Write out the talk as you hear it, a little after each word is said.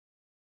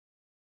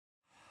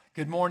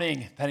Good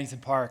morning, Pennington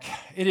Park.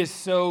 It is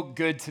so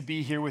good to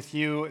be here with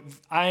you.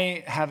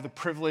 I have the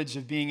privilege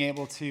of being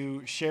able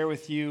to share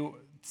with you.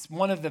 It's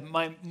one of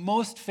my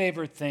most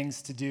favorite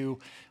things to do,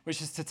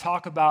 which is to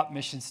talk about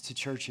missions to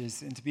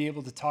churches and to be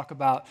able to talk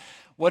about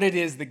what it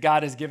is that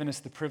God has given us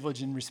the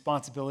privilege and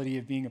responsibility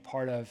of being a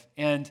part of.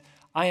 And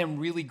I am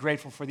really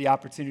grateful for the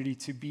opportunity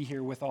to be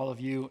here with all of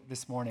you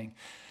this morning.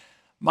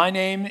 My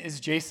name is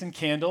Jason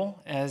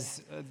Candle,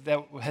 as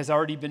that has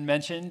already been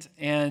mentioned,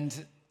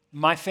 and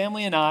my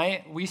family and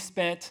I, we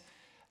spent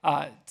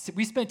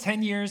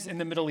 10 years in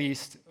the Middle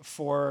East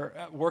for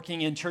working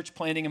in church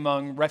planting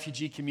among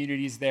refugee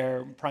communities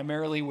there,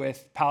 primarily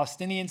with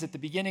Palestinians at the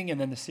beginning,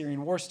 and then the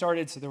Syrian war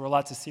started, so there were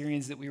lots of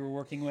Syrians that we were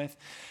working with.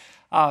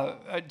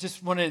 I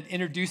just want to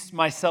introduce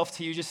myself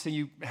to you just so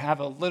you have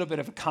a little bit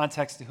of a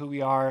context to who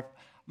we are.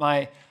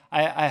 I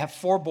have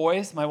 4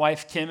 boys. My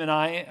wife, Kim, and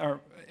I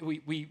are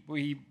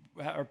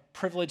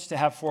privileged to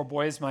have 4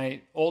 boys.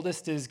 My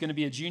oldest is going to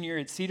be a junior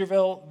at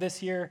Cedarville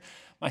this year.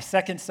 My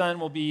second son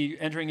will be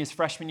entering his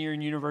freshman year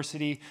in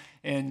university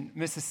in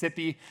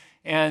Mississippi.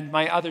 And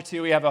my other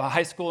 2, we have a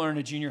high schooler and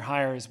a junior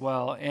higher as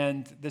well.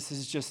 And this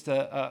is just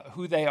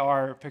who they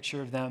are, a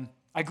picture of them.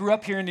 I grew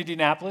up here in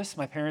Indianapolis.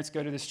 My parents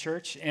go to this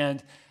church.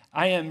 And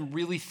I am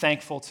really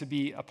thankful to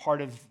be a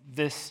part of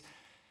this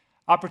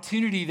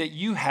opportunity that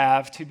you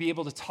have to be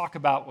able to talk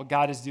about what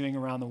God is doing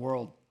around the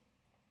world.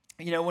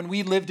 You know, when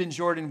we lived in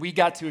Jordan, we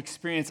got to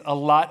experience a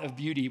lot of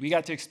beauty. We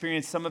got to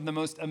experience some of the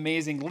most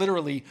amazing,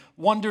 literally,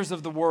 wonders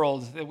of the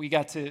world that we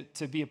got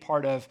to be a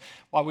part of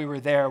while we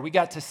were there. We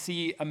got to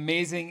see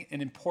amazing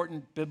and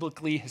important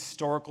biblically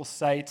historical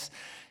sites.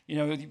 You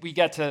know, we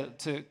got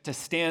to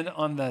stand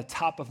on the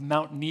top of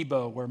Mount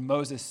Nebo where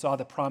Moses saw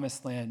the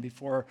promised land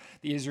before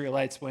the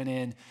Israelites went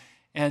in.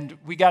 And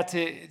we got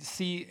to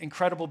see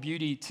incredible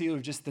beauty, too,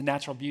 of just the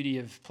natural beauty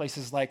of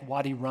places like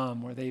Wadi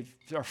Rum, where they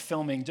are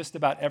filming just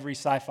about every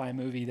sci-fi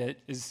movie that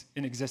is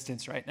in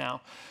existence right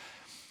now.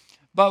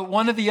 But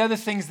one of the other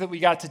things that we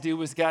got to do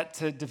was got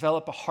to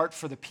develop a heart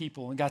for the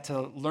people and got to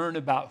learn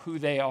about who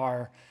they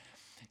are.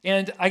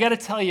 And I got to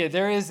tell you,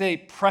 there is a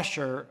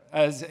pressure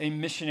as a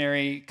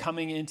missionary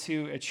coming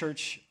into a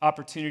church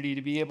opportunity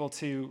to be able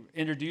to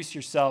introduce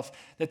yourself,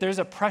 that there's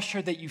a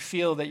pressure that you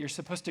feel that you're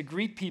supposed to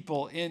greet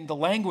people in the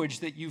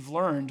language that you've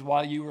learned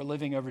while you were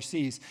living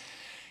overseas.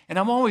 And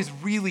I'm always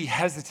really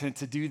hesitant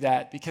to do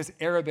that because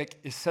Arabic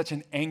is such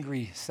an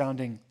angry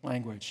sounding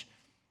language.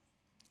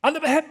 Ana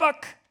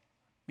behibbak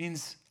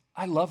means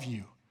I love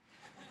you.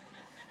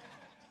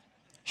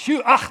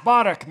 Shu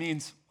akhbarak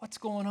means what's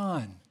going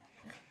on?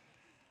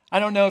 I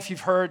don't know if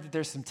you've heard that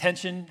there's some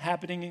tension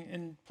happening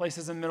in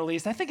places in the Middle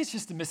East. I think it's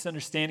just a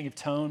misunderstanding of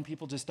tone.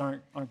 People just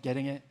aren't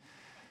getting it.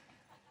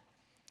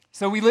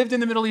 So we lived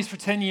in the Middle East for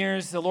 10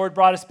 years. The Lord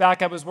brought us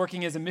back. I was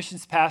working as a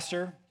missions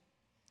pastor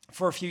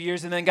for a few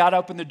years, and then God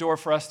opened the door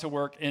for us to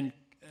work in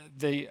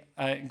the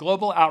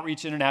Global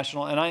Outreach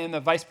International, and I am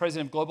the vice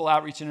president of Global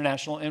Outreach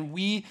International, and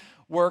we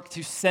work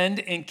to send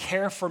and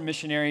care for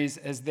missionaries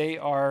as they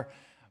are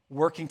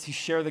working to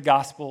share the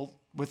gospel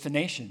with the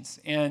nations.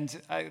 And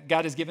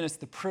God has given us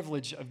the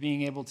privilege of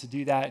being able to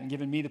do that and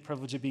given me the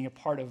privilege of being a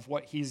part of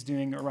what he's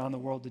doing around the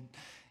world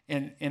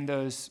in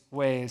those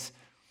ways.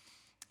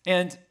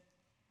 And,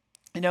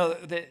 you know,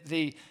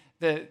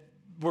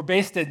 we're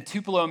based in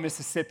Tupelo,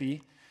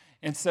 Mississippi.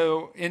 And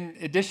so in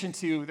addition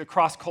to the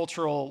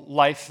cross-cultural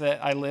life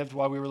that I lived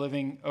while we were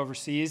living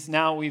overseas,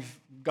 now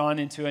we've gone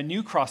into a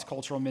new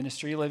cross-cultural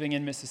ministry living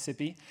in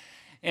Mississippi.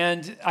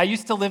 And I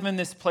used to live in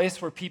this place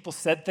where people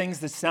said things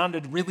that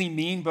sounded really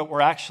mean but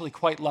were actually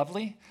quite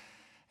lovely.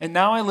 And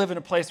now I live in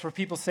a place where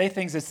people say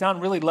things that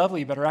sound really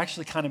lovely but are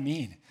actually kind of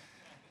mean.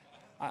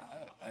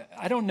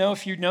 I don't know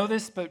if you know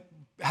this, but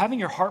having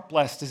your heart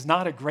blessed is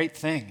not a great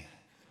thing.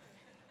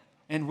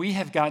 And we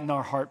have gotten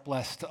our heart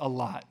blessed a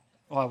lot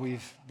while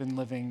we've been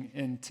living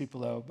in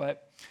Tupelo.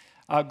 But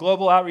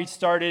Global Outreach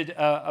started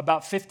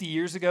about 50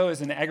 years ago as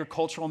an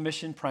agricultural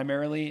mission,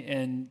 primarily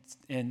in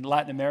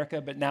Latin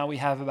America, but now we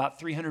have about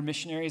 300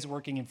 missionaries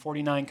working in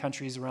 49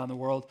 countries around the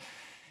world,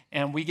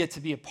 and we get to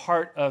be a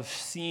part of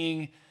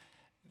seeing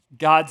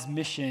God's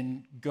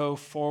mission go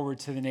forward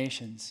to the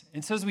nations.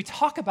 And so as we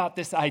talk about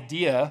this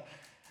idea,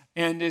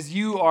 and as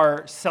you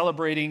are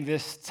celebrating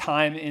this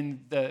time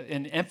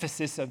in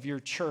emphasis of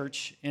your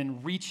church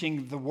in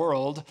reaching the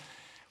world,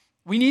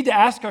 we need to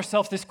ask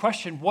ourselves this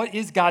question: what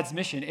is God's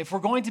mission? If we're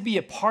going to be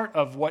a part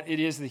of what it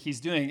is that he's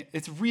doing,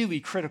 it's really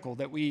critical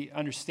that we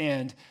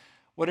understand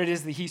what it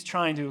is that he's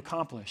trying to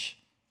accomplish.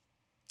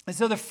 And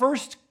so the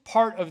first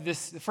part of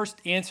this, the first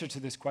answer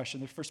to this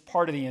question, the first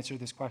part of the answer to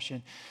this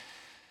question,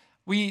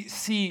 we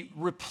see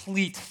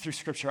replete through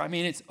Scripture. I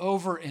mean, it's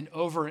over and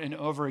over and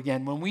over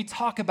again. When we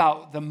talk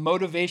about the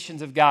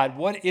motivations of God,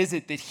 what is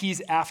it that he's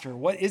after?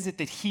 What is it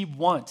that he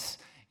wants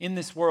in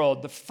this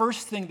world? The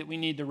first thing that we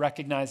need to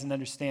recognize and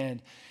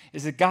understand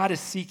is that God is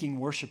seeking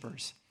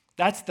worshipers.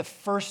 That's the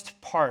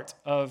first part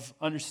of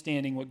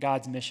understanding what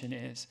God's mission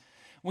is.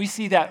 We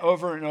see that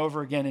over and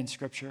over again in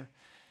Scripture.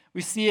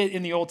 We see it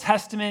in the Old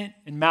Testament,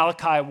 in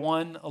Malachi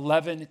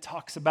 1:11. It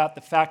talks about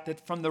the fact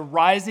that from the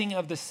rising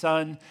of the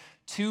sun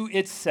to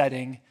its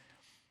setting,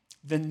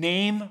 the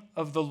name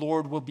of the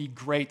Lord will be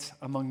great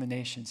among the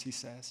nations, he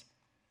says.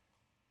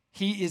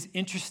 He is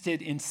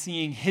interested in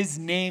seeing his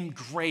name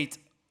great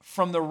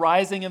from the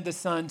rising of the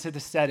sun to the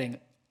setting,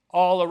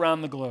 all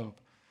around the globe.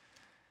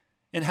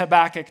 In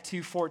Habakkuk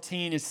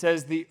 2:14, it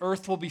says, the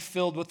earth will be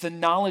filled with the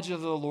knowledge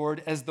of the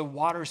Lord as the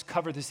waters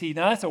cover the sea.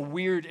 Now, that's a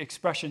weird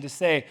expression to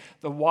say,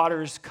 the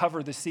waters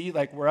cover the sea,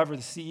 like wherever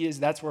the sea is,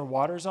 that's where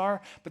waters are.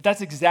 But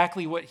that's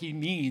exactly what he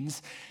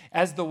means.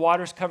 As the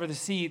waters cover the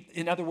sea,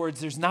 in other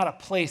words, there's not a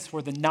place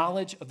where the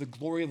knowledge of the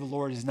glory of the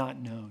Lord is not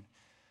known.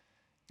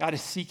 God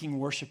is seeking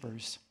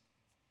worshipers.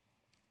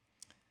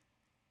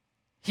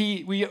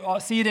 We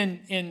see it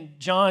in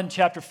John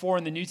chapter 4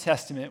 in the New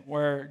Testament,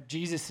 where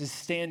Jesus is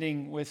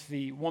standing with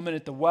the woman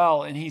at the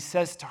well, and he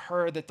says to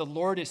her that the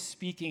Lord is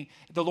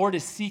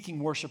seeking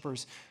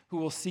worshipers who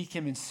will seek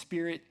him in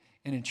spirit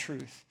and in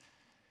truth.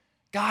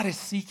 God is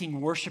seeking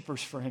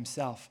worshipers for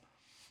himself.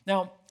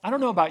 Now, I don't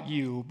know about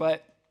you,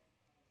 but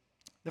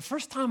the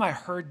first time I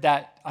heard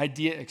that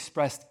idea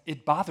expressed,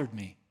 it bothered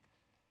me.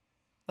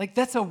 Like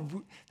that's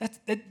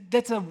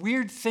a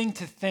weird thing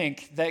to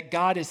think, that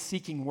God is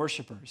seeking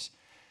worshipers.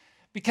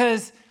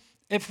 Because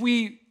if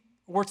we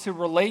were to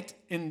relate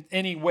in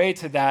any way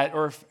to that,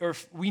 or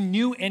if we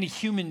knew any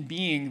human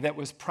being that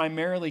was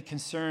primarily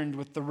concerned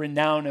with the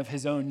renown of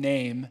his own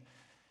name,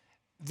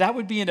 that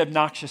would be an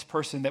obnoxious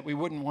person that we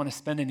wouldn't want to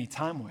spend any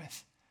time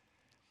with.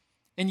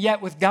 And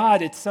yet with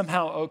God, it's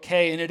somehow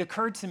okay. And it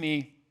occurred to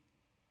me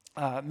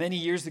many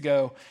years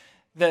ago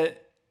that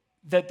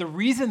the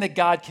reason that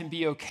God can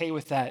be okay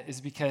with that is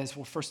because,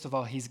 well, first of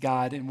all, he's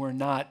God and we're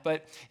not.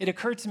 But it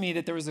occurred to me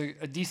that there was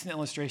a decent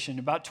illustration.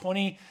 About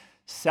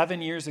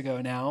 27 years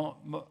ago now,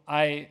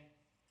 I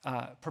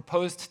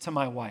proposed to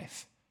my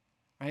wife,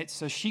 right?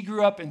 So she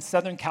grew up in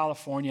Southern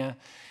California.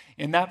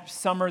 In that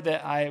summer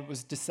that I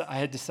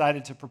had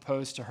decided to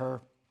propose to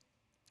her,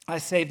 I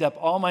saved up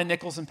all my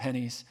nickels and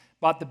pennies,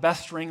 bought the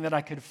best ring that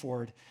I could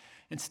afford,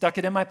 and stuck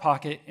it in my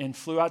pocket and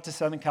flew out to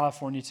Southern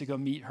California to go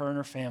meet her and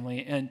her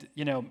family. And,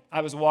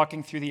 I was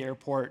walking through the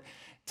airport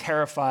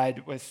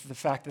terrified with the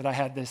fact that I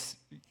had this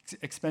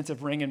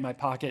expensive ring in my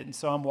pocket. And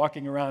so I'm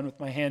walking around with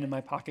my hand in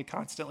my pocket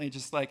constantly,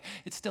 just like,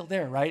 it's still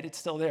there, right? It's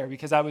still there,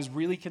 because I was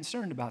really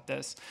concerned about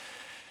this.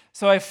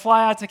 So I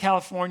fly out to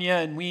California,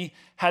 and we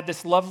had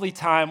this lovely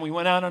time. We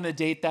went out on a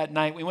date that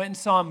night. We went and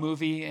saw a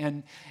movie,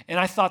 and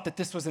I thought that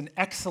this was an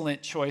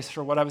excellent choice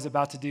for what I was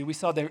about to do. We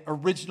saw the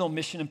original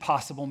Mission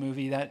Impossible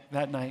movie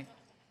that night.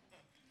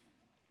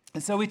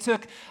 And so we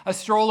took a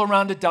stroll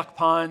around a duck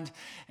pond,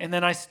 and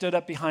then I stood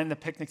up behind the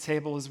picnic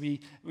table as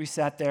we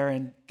sat there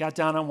and got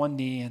down on one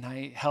knee, and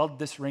I held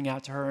this ring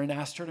out to her and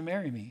asked her to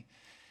marry me.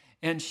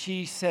 And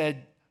she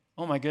said,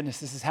 oh my goodness,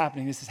 this is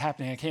happening,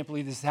 I can't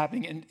believe this is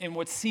happening. And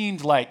what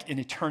seemed like an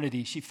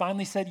eternity, she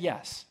finally said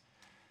yes.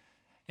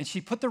 And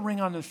she put the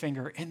ring on the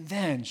finger, and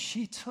then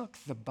she took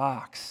the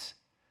box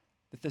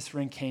that this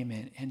ring came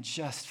in and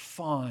just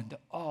fawned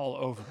all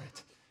over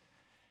it.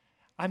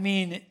 I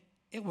mean,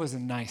 it was a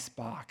nice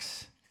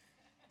box.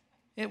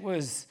 It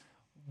was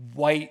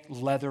white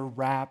leather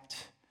wrapped.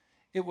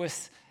 It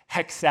was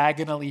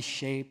hexagonally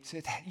shaped.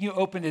 You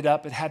opened it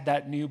up, it had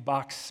that new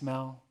box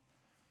smell.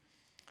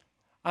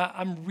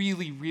 I'm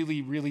really,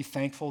 really, really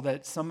thankful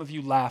that some of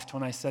you laughed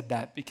when I said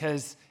that,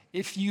 because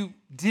if you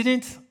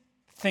didn't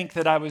think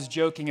that I was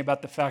joking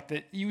about the fact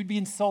that you would be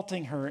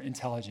insulting her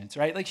intelligence,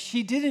 right? Like,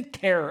 she didn't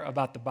care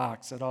about the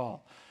box at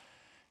all.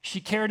 She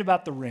cared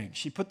about the ring.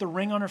 She put the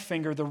ring on her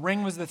finger. The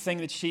ring was the thing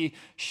that she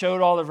showed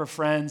all of her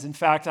friends. In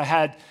fact,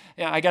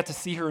 I got to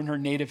see her in her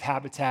native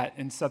habitat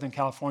in Southern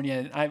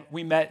California. And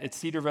we met at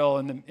Cedarville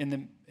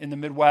in the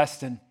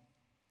Midwest,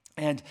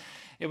 and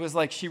it was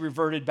like she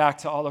reverted back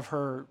to all of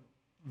her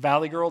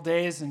Valley Girl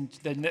days. And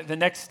the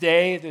next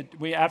day,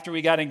 after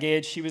we got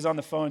engaged, she was on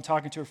the phone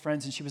talking to her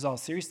friends, and she was all,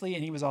 seriously?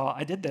 And he was all,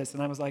 I did this.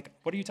 And I was like,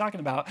 what are you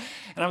talking about?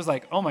 And I was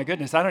like, oh my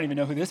goodness, I don't even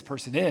know who this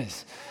person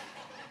is.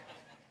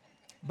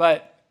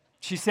 But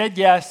she said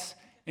yes,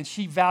 and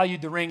she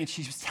valued the ring, and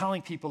she was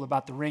telling people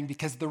about the ring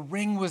because the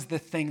ring was the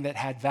thing that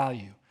had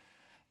value.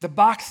 The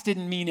box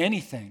didn't mean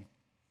anything.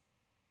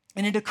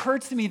 And it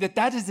occurred to me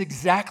that is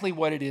exactly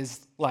what it is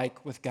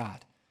like with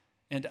God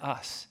and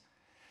us.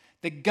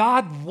 That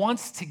God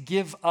wants to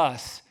give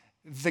us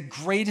the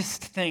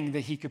greatest thing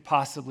that he could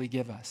possibly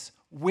give us,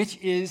 which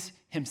is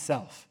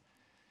himself.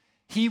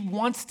 He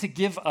wants to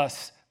give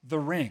us the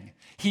ring.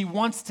 He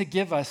wants to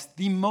give us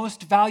the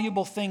most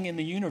valuable thing in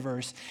the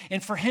universe.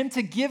 And for him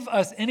to give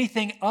us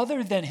anything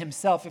other than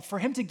himself, for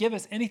him to give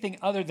us anything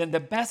other than the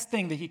best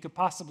thing that he could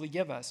possibly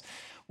give us,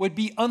 would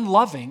be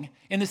unloving,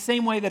 in the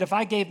same way that if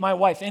I gave my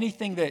wife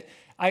anything that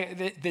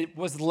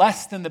was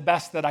less than the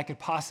best that I could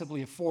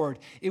possibly afford,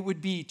 it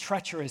would be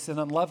treacherous and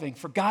unloving.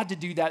 For God to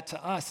do that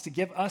to us, to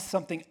give us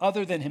something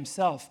other than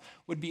himself,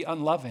 would be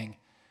unloving.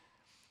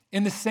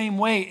 In the same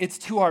way, it's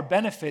to our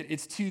benefit.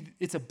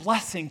 It's a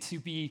blessing to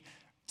be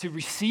to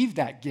receive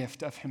that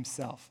gift of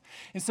himself.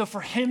 And so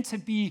for him to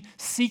be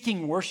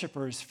seeking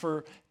worshipers,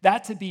 for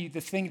that to be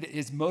the thing that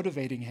is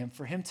motivating him,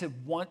 for him to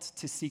want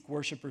to seek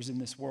worshipers in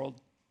this world,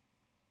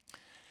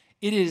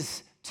 it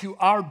is to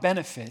our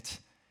benefit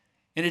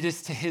and it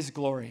is to his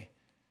glory.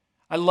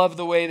 I love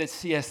the way that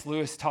C.S.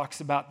 Lewis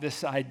talks about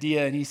this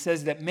idea, and he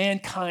says that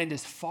mankind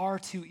is far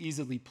too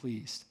easily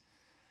pleased.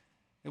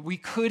 That we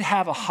could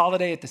have a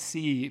holiday at the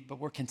sea, but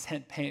we're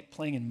content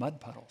playing in mud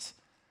puddles.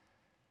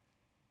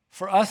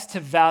 For us to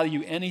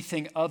value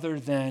anything other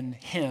than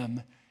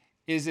him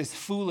is as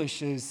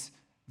foolish as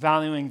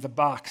valuing the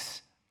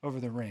box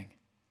over the ring.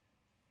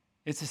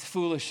 It's as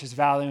foolish as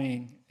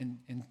valuing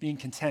and being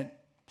content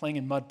playing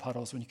in mud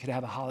puddles when you could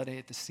have a holiday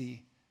at the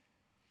sea.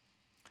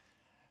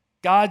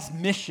 God's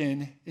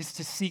mission is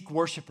to seek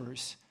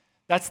worshipers.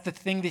 That's the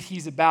thing that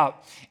he's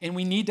about. And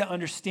we need to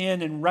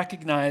understand and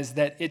recognize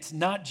that it's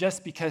not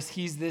just because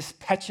he's this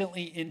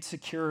petulantly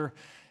insecure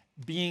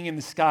being in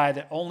the sky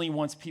that only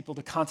wants people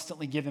to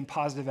constantly give him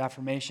positive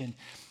affirmation.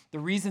 The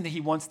reason that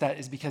he wants that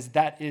is because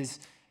that is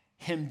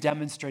him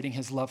demonstrating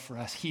his love for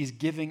us. He's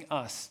giving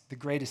us the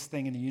greatest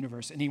thing in the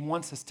universe, and he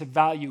wants us to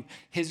value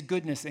his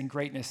goodness and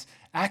greatness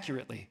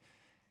accurately.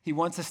 He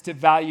wants us to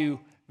value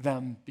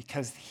them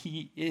because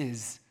he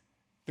is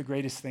the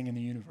greatest thing in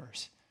the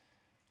universe.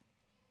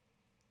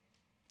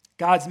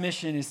 God's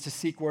mission is to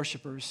seek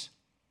worshipers,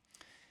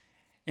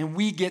 and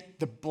we get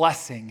the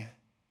blessing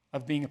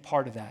of being a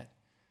part of that.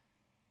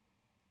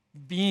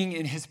 Being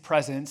in his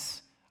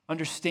presence,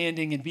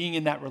 understanding and being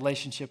in that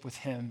relationship with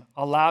him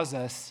allows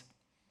us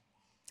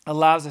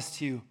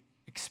to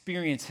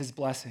experience his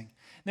blessing.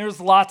 And there's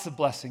lots of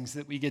blessings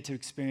that we get to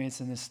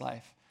experience in this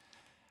life,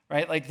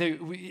 right? Like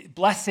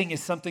blessing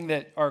is something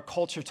that our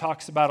culture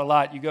talks about a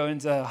lot. You go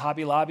into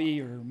Hobby Lobby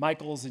or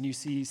Michael's and you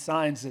see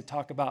signs that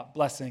talk about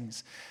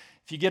blessings.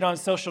 If you get on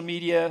social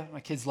media,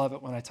 my kids love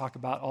it when I talk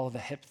about all of the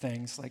hip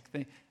things. Like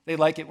they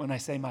like it when I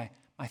say my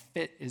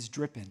fit is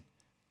dripping.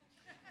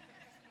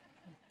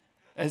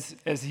 As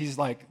he's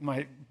like,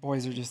 my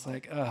boys are just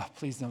like,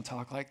 please don't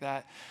talk like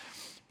that.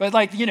 But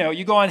like,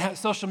 you go on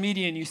social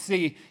media and you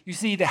see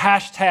the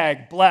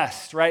hashtag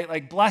blessed, right?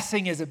 Like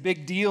blessing is a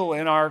big deal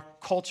in our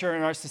culture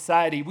and our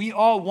society. We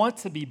all want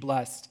to be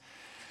blessed.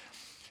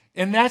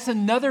 And that's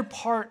another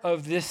part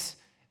of this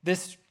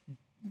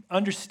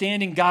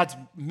understanding God's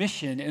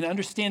mission and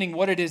understanding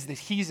what it is that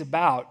he's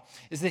about,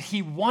 is that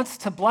he wants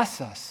to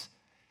bless us.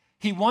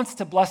 He wants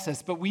to bless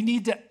us, but we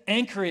need to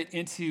anchor it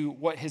into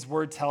what his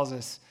word tells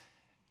us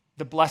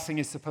the blessing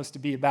is supposed to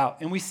be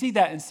about. And we see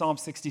that in Psalm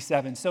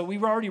 67. So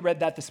we've already read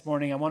that this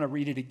morning. I want to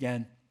read it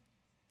again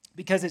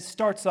because it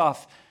starts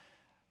off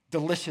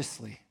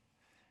deliciously.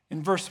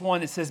 In verse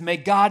 1, it says, "May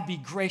God be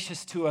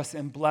gracious to us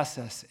and bless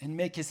us and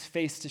make his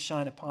face to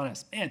shine upon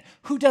us." Man,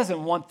 who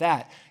doesn't want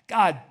that?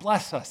 God,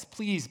 bless us.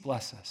 Please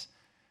bless us.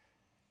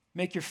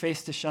 Make your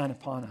face to shine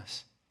upon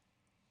us.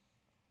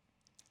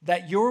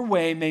 That your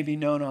way may be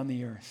known on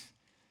the earth,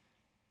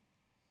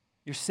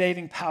 your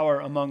saving power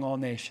among all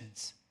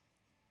nations.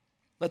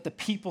 Let the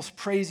peoples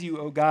praise you,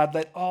 O God.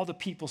 Let all the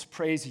peoples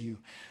praise you.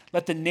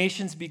 Let the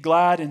nations be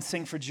glad and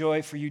sing for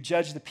joy, for you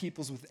judge the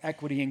peoples with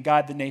equity and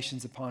guide the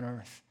nations upon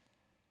earth.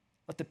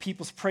 Let the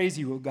peoples praise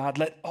you, O God.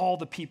 Let all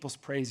the peoples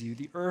praise you.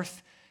 The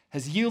earth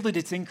has yielded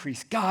its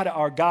increase. God,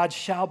 our God,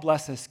 shall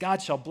bless us.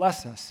 God shall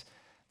bless us.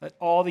 Let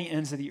all the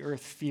ends of the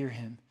earth fear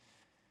him.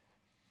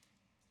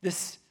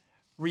 This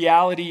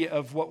reality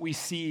of what we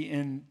see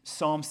in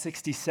Psalm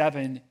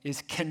 67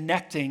 is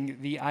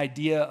connecting the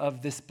idea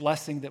of this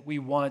blessing that we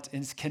want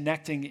and is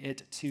connecting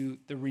it to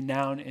the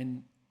renown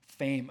and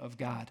fame of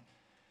God.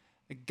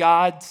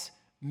 God's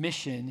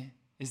mission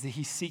is that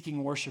he's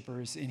seeking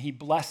worshipers and he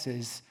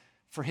blesses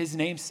for his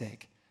name's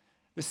sake.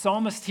 The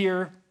psalmist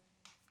here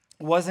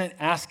wasn't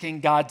asking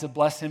God to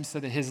bless him so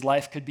that his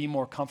life could be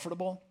more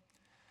comfortable.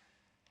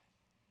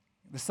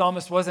 The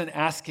psalmist wasn't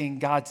asking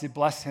God to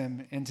bless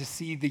him and to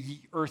see the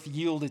earth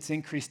yield its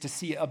increase, to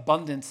see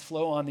abundance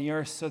flow on the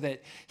earth so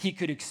that he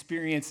could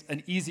experience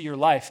an easier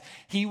life.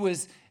 He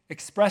was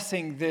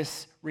expressing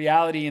this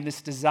reality and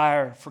this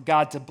desire for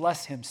God to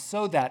bless him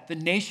so that the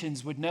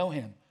nations would know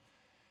him,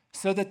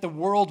 so that the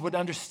world would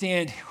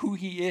understand who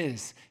he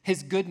is,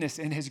 his goodness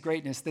and his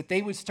greatness, that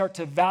they would start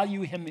to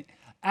value him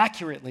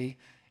accurately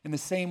in the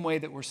same way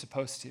that we're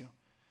supposed to.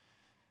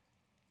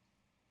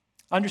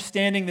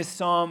 Understanding this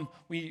psalm,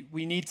 we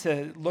need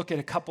to look at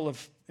a couple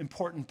of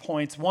important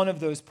points. One of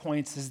those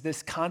points is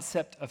this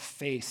concept of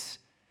face,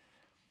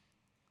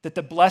 that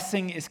the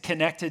blessing is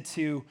connected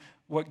to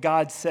what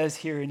God says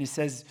here. And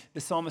the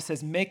psalmist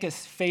says, make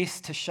us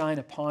face to shine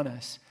upon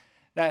us.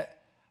 That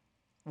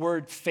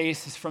word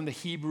face is from the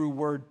Hebrew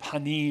word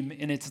panim,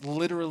 and it's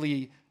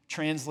literally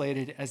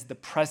translated as the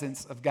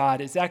presence of God.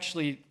 It's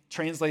actually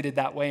translated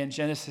that way in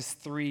Genesis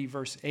 3,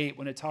 verse 8,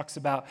 when it talks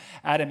about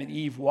Adam and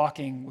Eve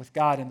walking with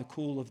God in the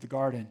cool of the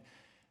garden,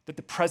 that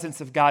the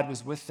presence of God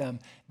was with them.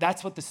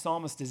 That's what the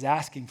psalmist is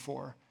asking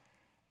for.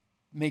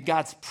 May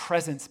God's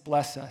presence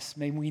bless us.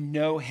 May we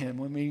know him.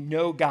 When we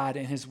know God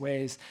and his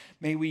ways,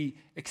 may we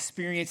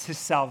experience his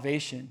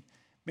salvation.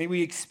 May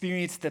we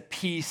experience the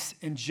peace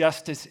and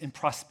justice and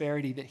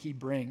prosperity that he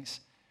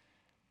brings.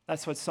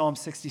 That's what Psalm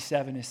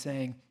 67 is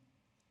saying.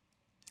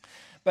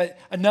 But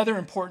another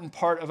important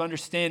part of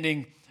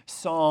understanding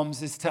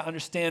Psalms is to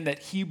understand that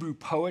Hebrew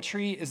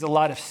poetry is a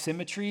lot of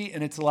symmetry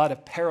and it's a lot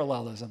of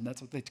parallelism.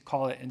 That's what they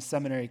call it in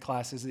seminary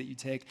classes that you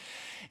take.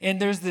 And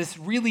there's this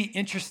really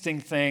interesting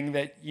thing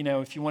that,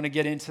 if you want to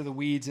get into the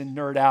weeds and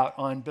nerd out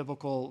on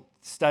biblical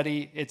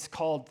study, it's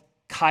called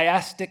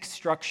chiastic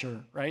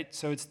structure, right?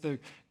 So it's the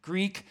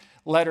Greek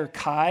letter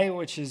chi,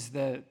 which is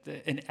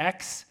an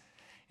X.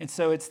 And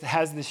so it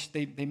has this,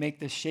 they make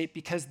this shape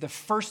because the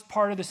first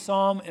part of the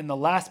psalm and the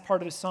last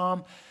part of the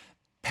psalm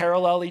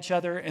parallel each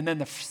other, and then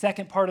the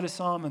second part of the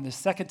psalm and the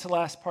second to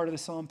last part of the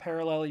psalm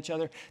parallel each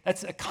other.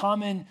 That's a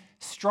common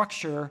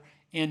structure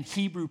in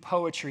Hebrew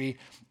poetry.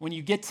 When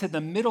you get to the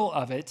middle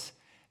of it,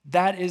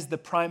 that is the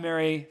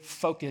primary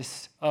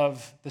focus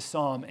of the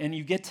psalm. And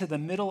you get to the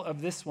middle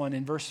of this one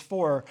in verse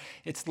 4,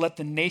 it's let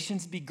the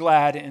nations be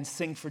glad and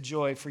sing for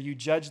joy, for you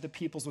judge the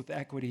peoples with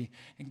equity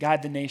and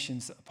guide the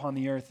nations upon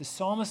the earth. The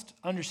psalmist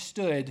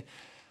understood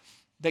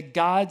that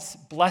God's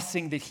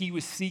blessing that he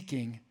was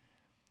seeking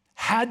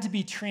had to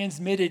be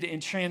transmitted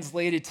and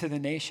translated to the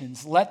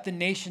nations. Let the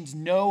nations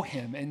know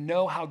him and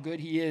know how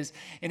good he is.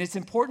 And it's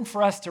important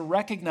for us to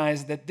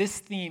recognize that this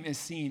theme is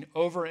seen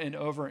over and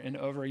over and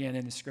over again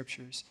in the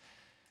scriptures.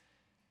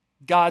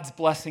 God's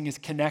blessing is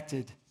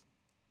connected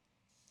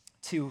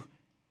to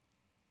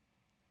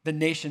the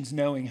nations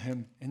knowing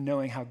him and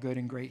knowing how good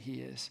and great he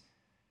is.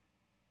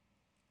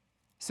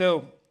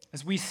 So,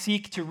 as we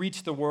seek to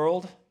reach the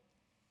world,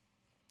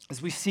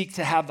 as we seek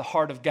to have the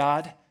heart of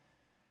God,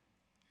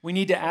 we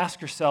need to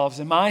ask ourselves,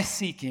 am I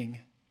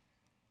seeking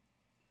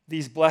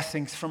these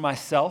blessings for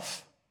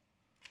myself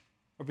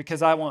or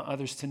because I want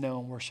others to know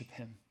and worship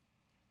him?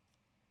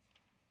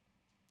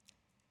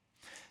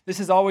 This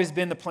has always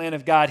been the plan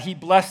of God. He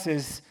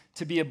blesses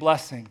to be a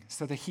blessing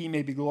so that he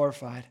may be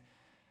glorified.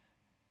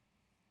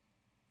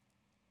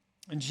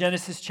 In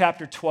Genesis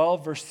chapter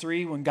 12, verse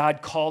 3, when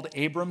God called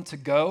Abram to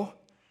go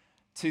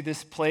to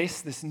this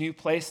place, this new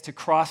place, to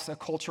cross a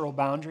cultural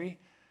boundary,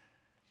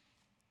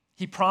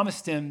 he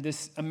promised him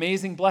this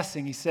amazing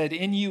blessing. He said,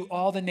 in you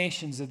all the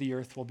nations of the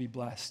earth will be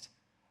blessed.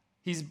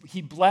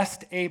 He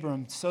blessed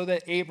Abram so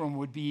that Abram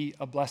would be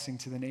a blessing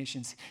to the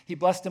nations. He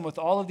blessed him with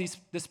all of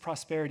this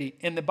prosperity.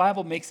 And the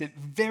Bible makes it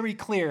very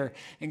clear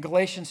in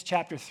Galatians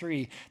chapter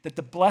 3 that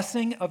the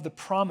blessing of the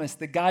promise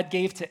that God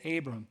gave to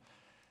Abram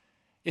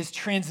is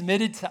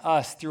transmitted to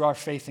us through our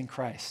faith in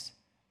Christ.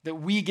 That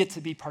we get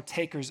to be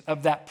partakers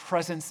of that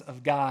presence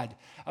of God,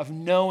 of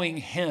knowing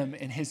him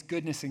and his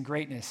goodness and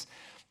greatness.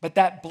 But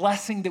that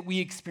blessing that we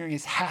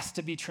experience has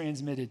to be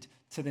transmitted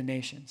to the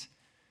nations.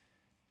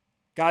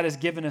 God has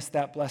given us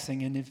that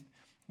blessing, and if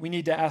we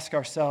need to ask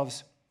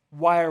ourselves,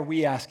 why are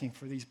we asking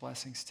for these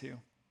blessings too?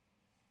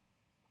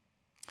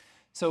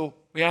 So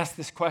we ask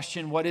this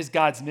question, what is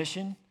God's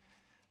mission?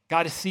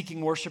 God is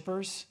seeking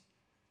worshipers,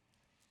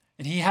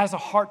 and he has a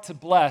heart to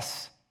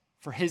bless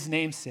for his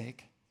name's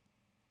sake.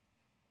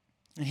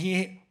 And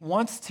he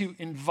wants to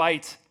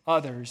invite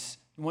others,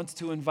 he wants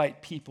to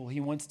invite people, he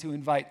wants to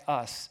invite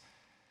us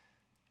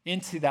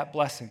into that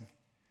blessing.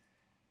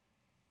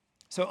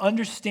 So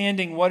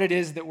understanding what it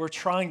is that we're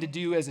trying to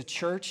do as a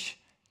church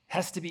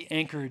has to be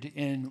anchored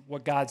in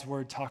what God's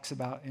word talks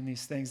about in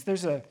these things.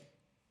 There's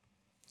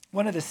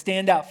one of the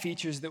standout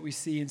features that we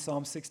see in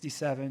Psalm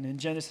 67 and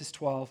Genesis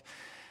 12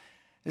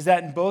 is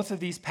that in both of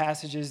these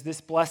passages,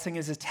 this blessing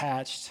is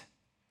attached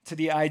to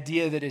the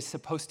idea that it's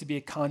supposed to be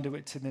a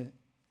conduit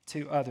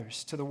to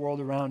others, to the world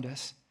around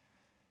us.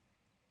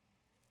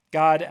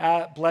 God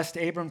blessed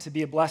Abram to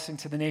be a blessing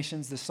to the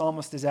nations. The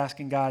psalmist is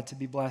asking God to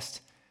be blessed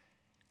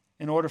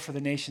in order for the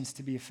nations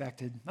to be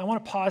affected. I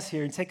want to pause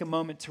here and take a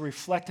moment to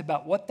reflect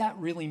about what that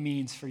really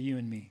means for you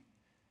and me.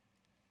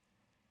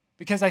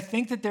 Because I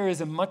think that there is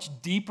a much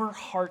deeper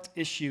heart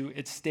issue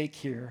at stake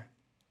here.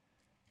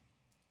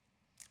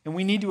 And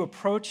we need to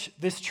approach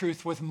this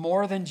truth with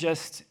more than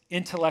just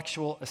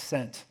intellectual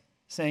assent,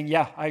 saying,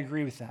 yeah, I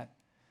agree with that.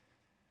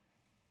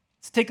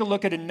 Let's take a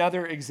look at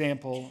another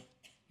example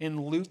in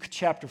Luke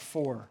chapter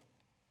 4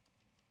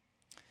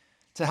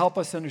 to help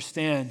us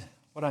understand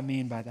what I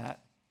mean by that.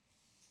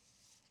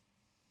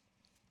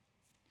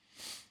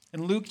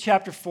 In Luke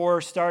chapter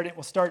 4,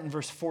 we'll start in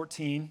verse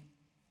 14.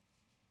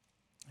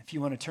 If you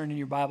want to turn in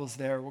your Bibles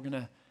there, we're going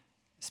to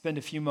spend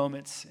a few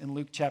moments in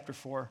Luke chapter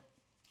 4,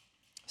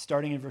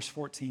 starting in verse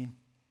 14.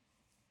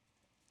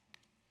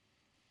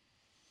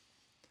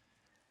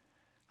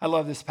 I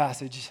love this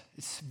passage.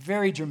 It's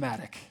very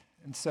dramatic.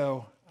 And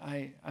so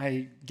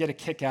I get a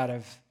kick out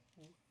of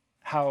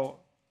how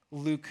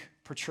Luke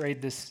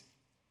portrayed this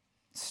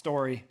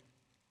story.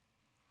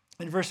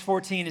 In verse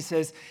 14, it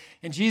says,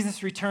 and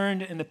Jesus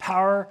returned in the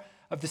power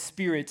of the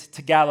Spirit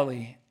to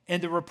Galilee,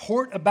 and the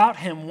report about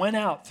him went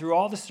out through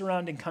all the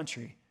surrounding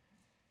country.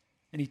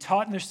 And he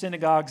taught in their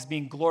synagogues,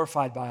 being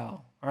glorified by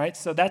all. All right,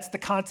 so that's the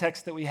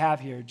context that we have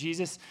here.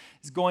 Jesus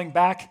is going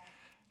back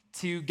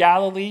to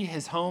Galilee,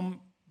 his home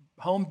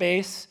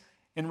base,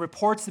 and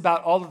reports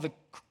about all of the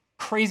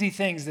crazy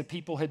things that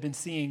people had been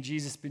seeing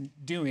Jesus been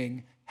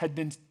doing had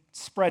been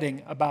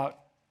spreading about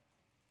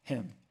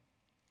him.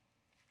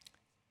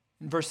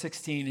 In verse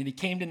 16, and he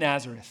came to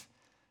Nazareth,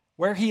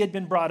 where he had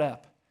been brought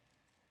up.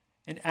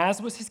 And as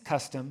was his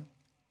custom,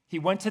 he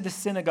went to the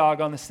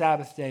synagogue on the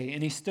Sabbath day,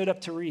 and he stood up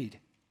to read.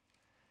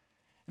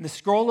 And the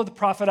scroll of the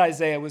prophet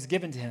Isaiah was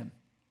given to him.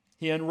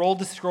 He unrolled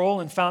the scroll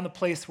and found the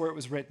place where it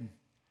was written,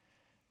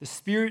 "The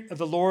Spirit of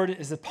the Lord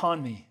is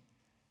upon me,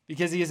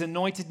 because he has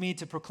anointed me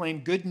to proclaim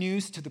good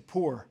news to the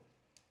poor.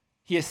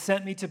 He has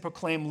sent me to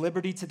proclaim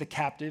liberty to the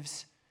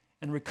captives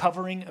and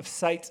recovering of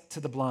sight to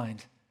the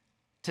blind,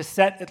 to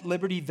set at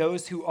liberty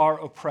those who are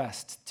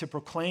oppressed, to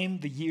proclaim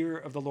the year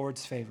of the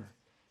Lord's favor."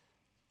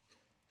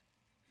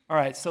 All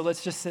right, so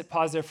let's just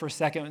pause there for a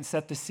second and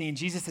set the scene.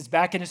 Jesus is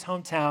back in his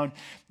hometown,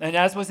 and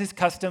as was his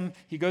custom,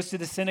 he goes to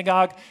the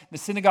synagogue. The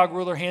synagogue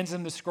ruler hands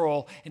him the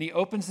scroll, and he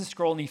opens the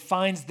scroll, and he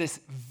finds this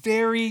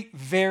very,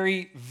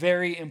 very,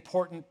 very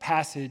important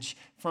passage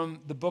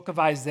from the book of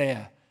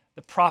Isaiah,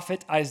 the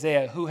prophet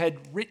Isaiah, who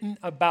had written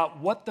about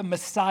what the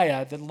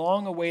Messiah, the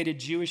long-awaited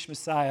Jewish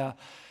Messiah,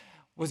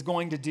 was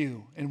going to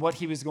do and what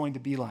he was going to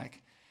be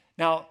like.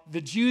 Now,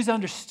 the Jews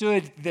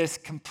understood this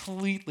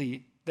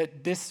completely,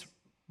 that this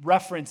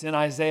reference in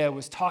Isaiah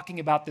was talking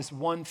about this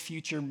one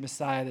future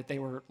Messiah that they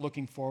were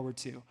looking forward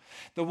to.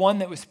 The one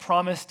that was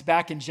promised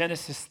back in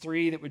Genesis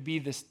 3 that would be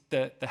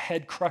the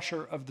head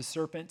crusher of the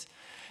serpent.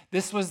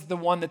 This was the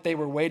one that they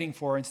were waiting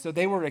for, and so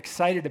they were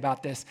excited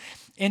about this.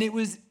 And it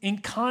was in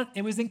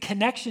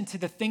connection to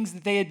the things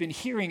that they had been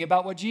hearing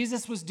about what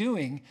Jesus was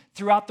doing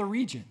throughout the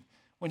region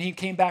when he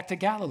came back to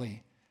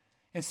Galilee.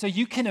 And so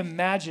you can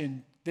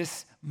imagine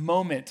this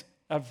moment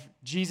of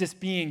Jesus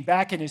being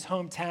back in his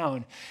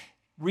hometown,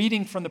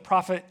 reading from the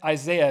prophet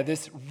Isaiah,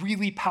 this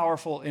really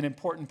powerful and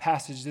important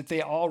passage that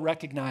they all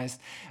recognized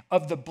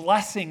of the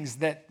blessings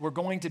that were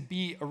going to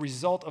be a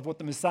result of what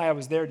the Messiah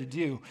was there to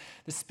do.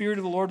 The Spirit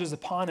of the Lord was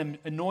upon him,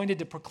 anointed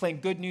to proclaim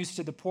good news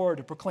to the poor,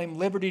 to proclaim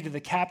liberty to the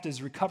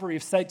captives, recovery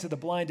of sight to the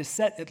blind, to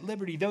set at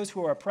liberty those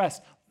who are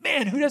oppressed.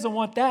 Man, who doesn't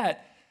want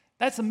that?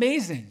 That's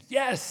amazing.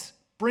 Yes,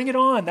 bring it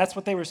on. That's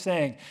what they were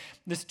saying.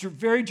 This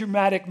very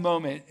dramatic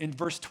moment in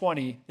verse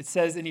 20, it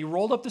says, and he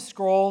rolled up the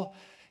scroll,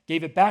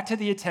 gave it back to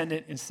the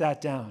attendant, and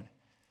sat down.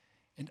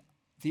 And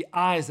the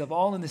eyes of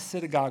all in the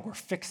synagogue were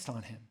fixed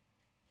on him.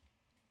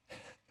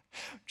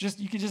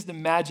 You can just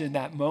imagine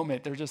that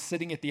moment. They're just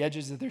sitting at the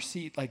edges of their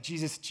seat, like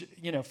Jesus,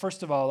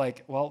 first of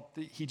all,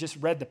 he just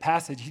read the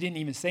passage. He didn't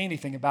even say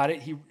anything about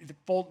it. He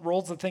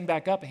rolls the thing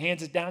back up,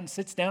 hands it down, and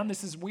sits down.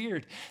 This is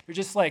weird. They're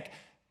just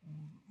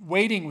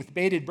waiting with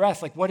bated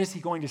breath, what is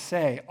he going to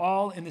say?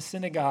 All in the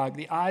synagogue,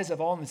 the eyes of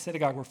all in the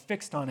synagogue were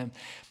fixed on him.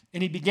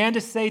 And he began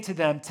to say to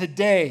them,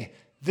 today,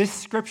 this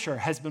scripture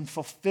has been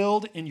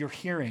fulfilled in your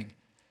hearing.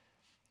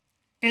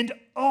 And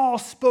all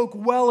spoke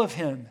well of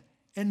him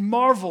and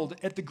marveled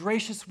at the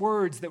gracious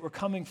words that were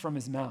coming from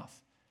his mouth.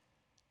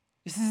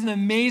 This is an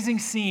amazing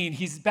scene.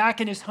 He's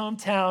back in his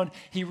hometown.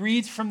 He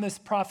reads from this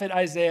prophet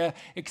Isaiah,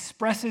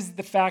 expresses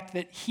the fact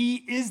that he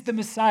is the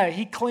Messiah.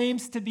 He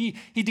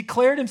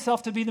declared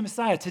himself to be the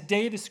Messiah.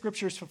 Today the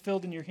scripture is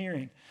fulfilled in your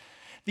hearing.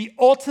 The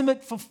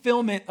ultimate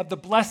fulfillment of the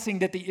blessing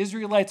that the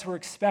Israelites were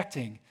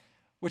expecting,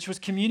 which was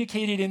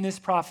communicated in this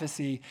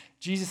prophecy,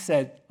 Jesus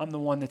said, I'm the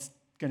one that's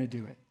going to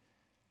do it.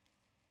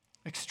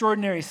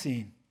 Extraordinary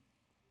scene.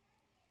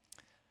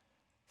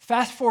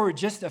 Fast forward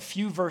just a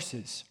few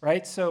verses,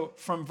 right? So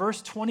from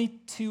verse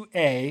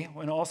 22a,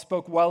 when all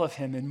spoke well of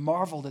him and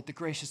marveled at the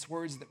gracious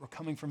words that were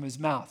coming from his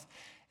mouth.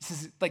 This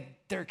is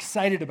they're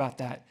excited about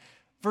that.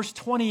 Verse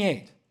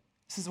 28,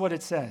 this is what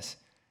it says.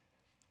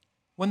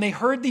 When they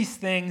heard these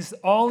things,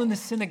 all in the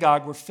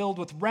synagogue were filled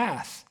with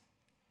wrath.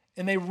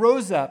 And they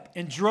rose up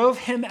and drove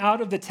him out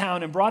of the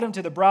town and brought him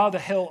to the brow of the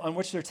hill on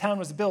which their town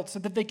was built so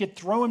that they could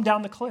throw him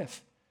down the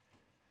cliff.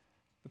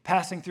 But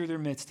passing through their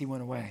midst, he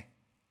went away.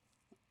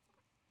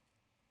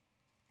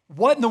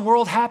 What in the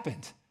world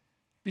happened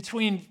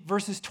between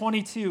verses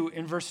 22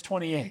 and verse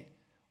 28?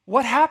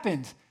 What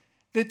happened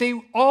that they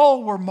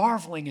all were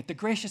marveling at the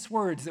gracious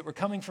words that were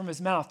coming from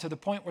his mouth to the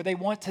point where they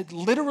want to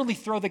literally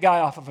throw the guy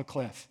off of a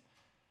cliff?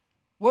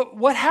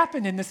 What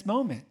happened in this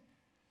moment?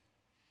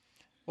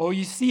 Well,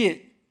 you see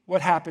it.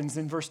 What happens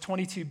in verse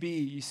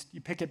 22b, you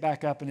pick it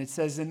back up and it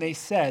says, and they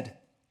said,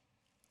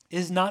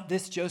 is not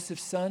this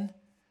Joseph's son?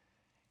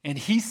 And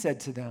he said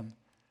to them,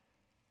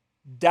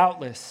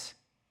 doubtless,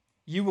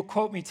 you will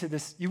quote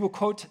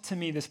to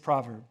me this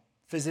proverb,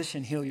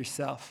 physician, heal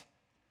yourself.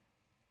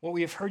 What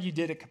we have heard you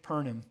did at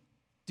Capernaum,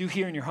 do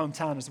here in your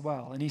hometown as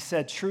well. And he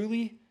said,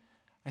 truly,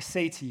 I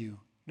say to you,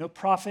 no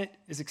prophet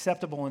is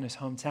acceptable in his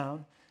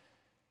hometown.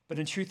 But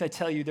in truth, I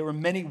tell you, there were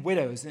many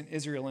widows in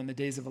Israel in the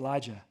days of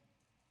Elijah,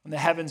 when the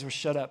heavens were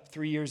shut up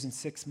 3 years and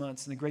 6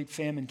 months, and the great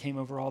famine came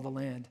over all the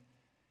land.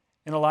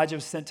 And Elijah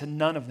was sent to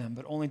none of them,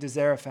 but only to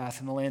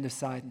Zarephath in the land of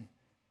Sidon,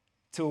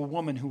 to a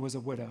woman who was a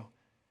widow.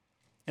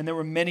 And there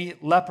were many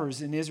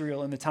lepers in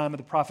Israel in the time of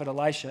the prophet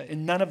Elisha,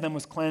 and none of them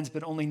was cleansed,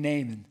 but only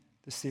Naaman,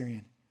 the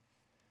Syrian.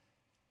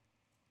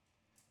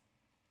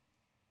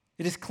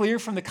 It is clear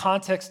from the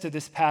context of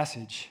this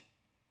passage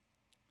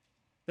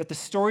that the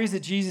stories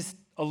that Jesus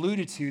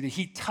alluded to, that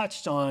he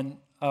touched on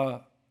a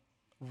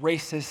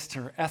racist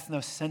or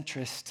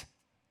ethnocentrist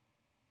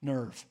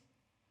nerve.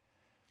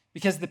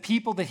 Because the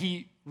people that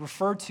he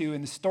referred to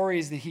in the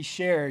stories that he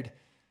shared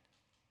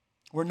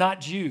were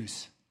not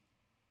Jews.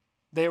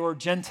 They were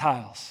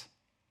Gentiles.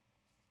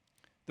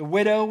 The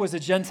widow was a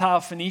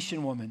Gentile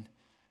Phoenician woman.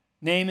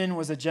 Naaman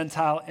was a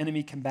Gentile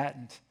enemy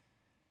combatant.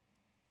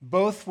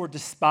 Both were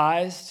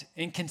despised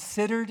and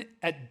considered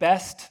at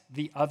best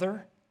the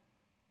other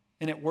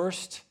and at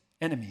worst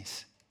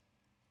enemies.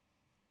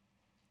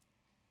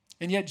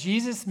 And yet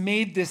Jesus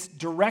made this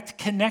direct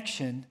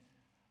connection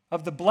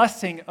of the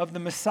blessing of the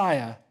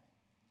Messiah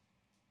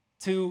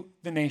to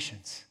the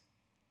nations.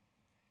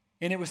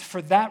 And it was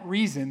for that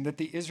reason that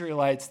the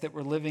Israelites that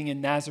were living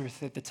in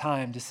Nazareth at the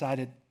time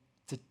decided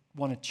to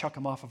want to chuck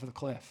him off of the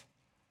cliff.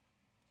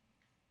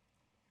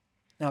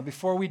 Now,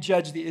 before we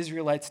judge the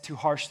Israelites too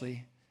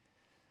harshly,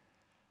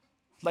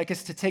 I'd like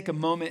us to take a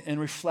moment and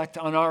reflect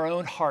on our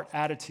own heart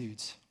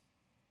attitudes.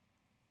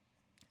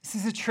 This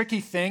is a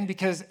tricky thing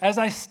because as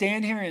I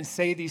stand here and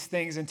say these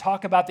things and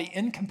talk about the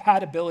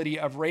incompatibility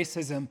of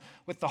racism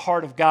with the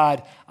heart of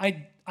God,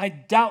 I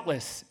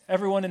doubtless,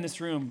 everyone in this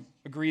room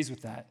agrees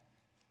with that.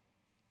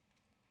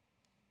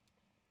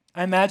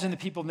 I imagine the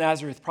people of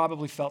Nazareth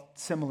probably felt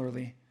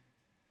similarly.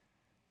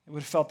 It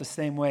would have felt the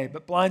same way.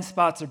 But blind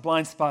spots are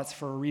blind spots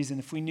for a reason.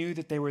 If we knew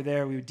that they were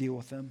there, we would deal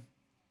with them.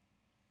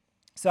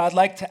 So I'd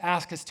like to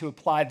ask us to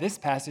apply this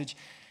passage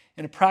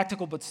in a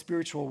practical but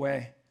spiritual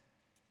way.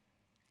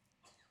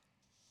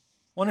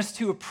 I want us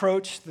to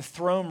approach the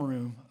throne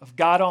room of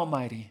God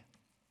Almighty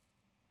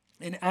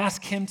and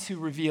ask him to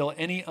reveal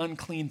any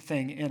unclean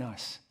thing in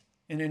us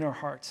and in our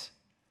hearts.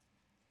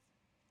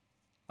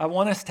 I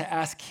want us to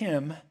ask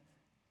him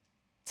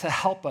to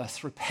help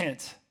us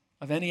repent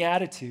of any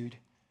attitude,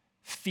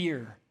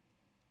 fear,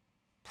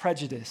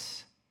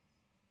 prejudice,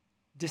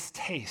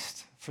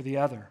 distaste for the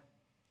other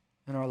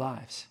in our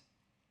lives.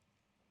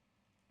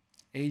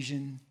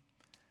 Asian,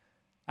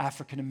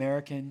 African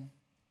American,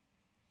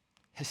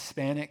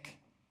 Hispanic,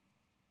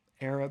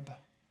 Arab,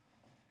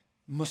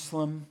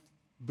 Muslim,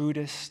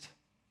 Buddhist,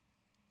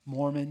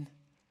 Mormon,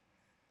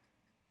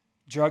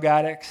 drug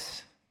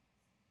addicts,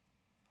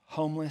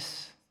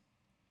 homeless,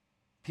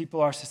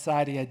 people our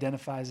society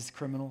identifies as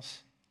criminals,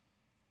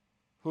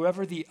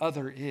 whoever the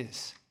other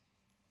is.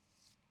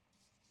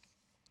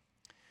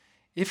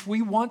 If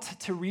we want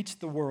to reach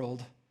the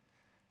world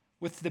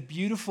with the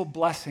beautiful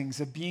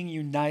blessings of being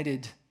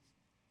united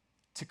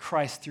to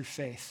Christ through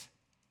faith,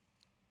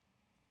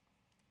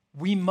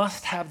 we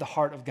must have the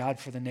heart of God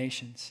for the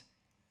nations.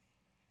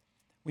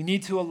 We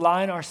need to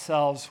align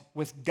ourselves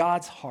with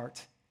God's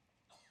heart.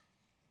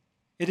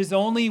 It is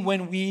only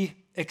when we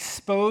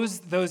expose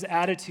those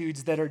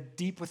attitudes that are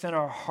deep within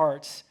our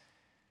hearts,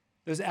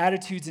 those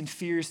attitudes and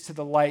fears to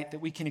the light, that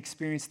we can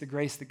experience the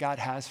grace that God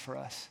has for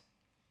us.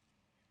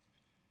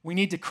 We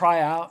need to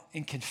cry out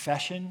in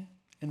confession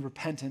and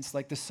repentance,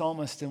 like the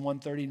psalmist in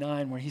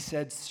 139, where he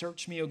said,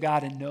 "Search me, O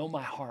God, and know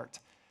my heart.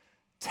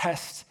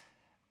 Test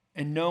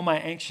and know my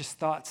anxious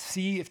thoughts.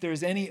 See if there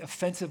is any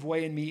offensive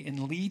way in me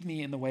and lead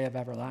me in the way of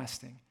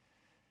everlasting."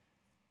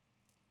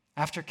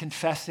 After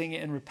confessing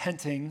and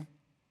repenting,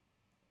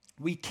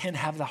 we can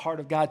have the heart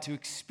of God to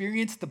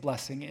experience the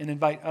blessing and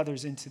invite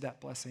others into that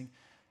blessing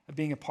of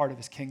being a part of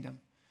his kingdom.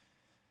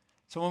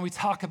 So when we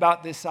talk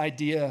about this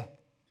idea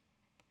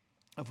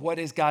of what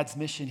is God's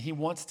mission,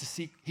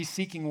 he's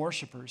seeking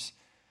worshipers.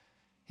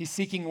 He's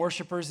seeking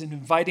worshipers and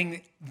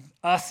inviting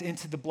us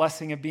into the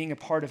blessing of being a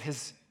part of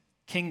his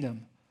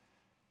kingdom.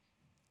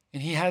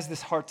 And he has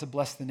this heart to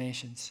bless the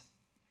nations.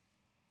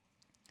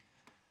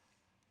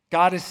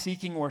 God is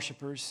seeking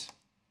worshipers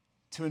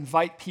to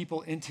invite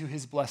people into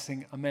his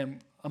blessing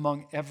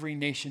among every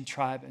nation,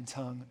 tribe, and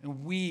tongue.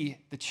 And we,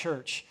 the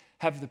church,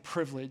 have the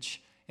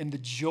privilege and the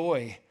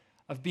joy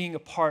of being a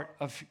part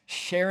of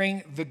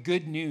sharing the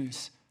good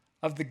news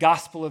of the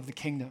gospel of the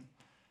kingdom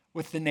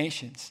with the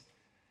nations.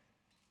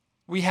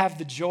 We have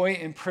the joy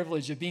and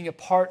privilege of being a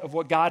part of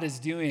what God is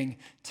doing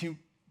to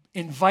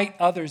invite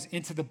others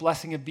into the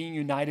blessing of being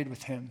united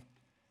with him.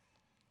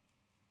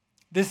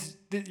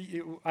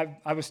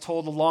 I was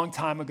told a long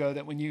time ago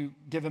that when you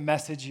give a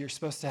message, you're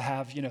supposed to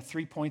have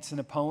 3 points in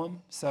a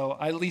poem. So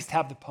I at least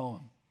have the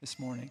poem this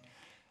morning.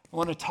 I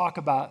want to talk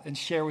about and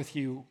share with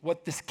you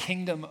what this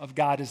kingdom of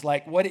God is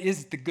like. What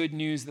is the good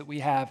news that we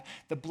have,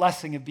 the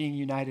blessing of being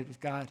united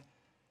with God?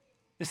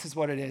 This is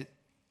what it is.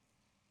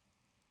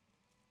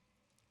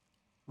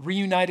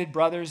 Reunited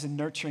brothers and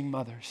nurturing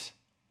mothers.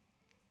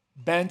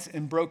 Bent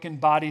and broken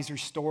bodies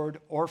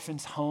restored,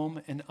 orphans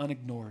home and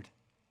unignored.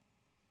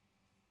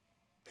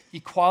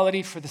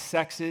 Equality for the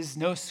sexes,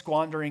 no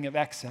squandering of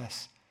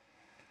excess.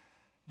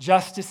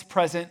 Justice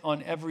present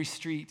on every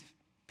street,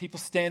 people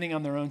standing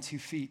on their own 2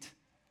 feet.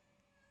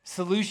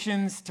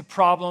 Solutions to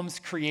problems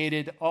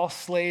created, all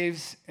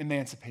slaves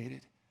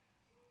emancipated.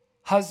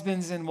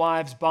 Husbands and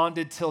wives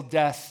bonded till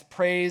death,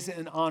 praise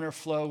and honor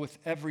flow with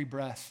every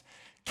breath.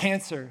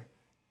 Cancer,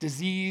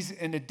 disease,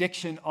 and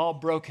addiction all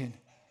broken.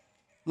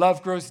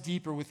 Love grows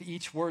deeper with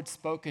each word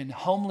spoken.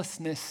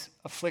 Homelessness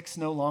afflicts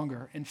no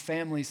longer, and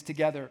families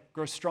together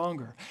grow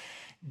stronger.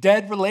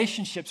 Dead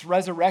relationships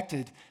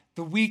resurrected,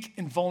 the weak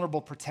and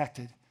vulnerable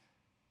protected.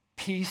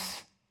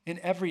 Peace in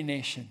every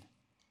nation,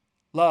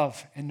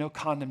 love and no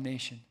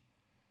condemnation.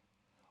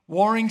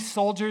 Warring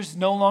soldiers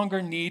no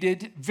longer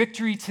needed.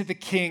 Victory to the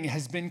King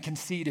has been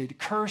conceded.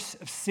 Curse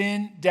of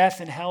sin, death,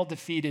 and hell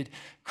defeated.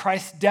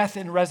 Christ's death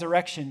and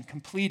resurrection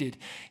completed.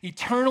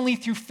 Eternally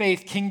through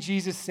faith, King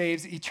Jesus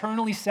saves.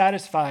 Eternally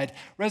satisfied,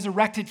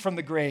 resurrected from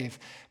the grave.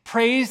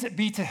 Praise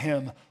be to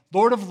him,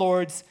 Lord of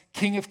lords,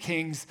 King of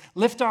kings.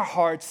 Lift our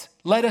hearts.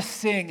 Let us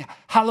sing.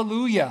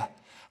 Hallelujah.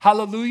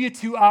 Hallelujah,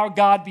 to our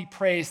God be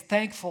praised.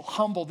 Thankful,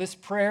 humble, this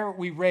prayer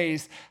we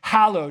raise.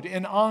 Hallowed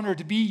and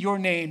honored be your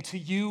name. To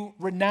you,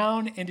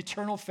 renown and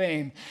eternal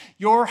fame.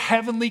 Your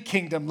heavenly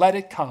kingdom, let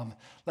it come.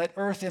 Let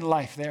earth and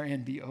life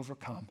therein be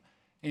overcome.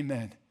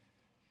 Amen.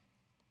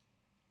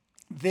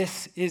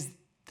 This is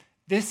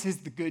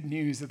the good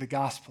news of the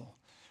gospel.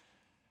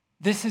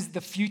 This is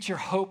the future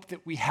hope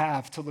that we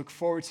have to look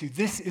forward to.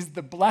 This is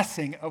the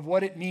blessing of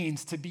what it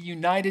means to be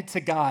united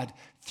to God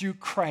through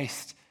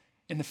Christ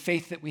and the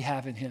faith that we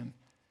have in him.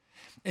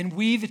 And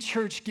we, the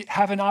church,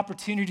 have an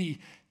opportunity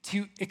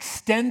to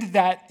extend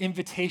that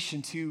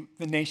invitation to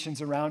the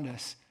nations around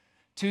us,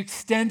 to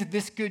extend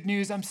this good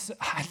news. I'm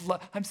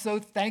so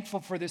thankful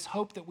for this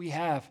hope that we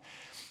have.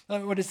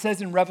 What it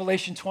says in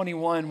Revelation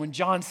 21, when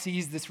John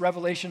sees this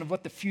revelation of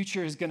what the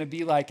future is going to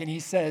be like, and he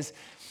says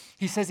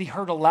he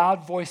heard a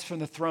loud voice from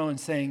the throne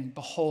saying,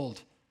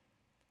 "Behold,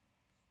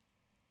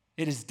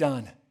 it is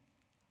done.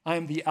 I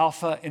am the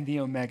Alpha and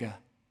the Omega."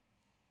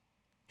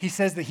 He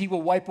says that he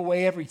will wipe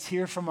away every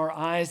tear from our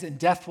eyes, and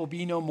death will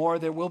be no more.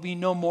 There will be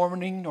no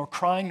mourning, nor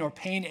crying, nor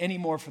pain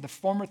anymore, for the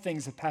former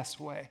things have passed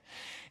away.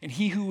 And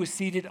he who was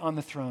seated on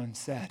the throne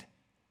said,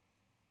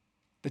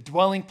 "The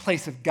dwelling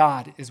place of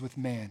God is with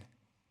man.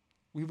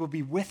 We will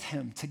be with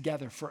him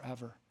together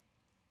forever."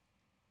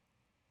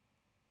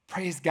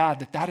 Praise God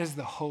that is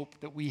the hope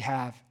that we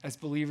have as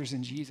believers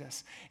in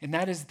Jesus. And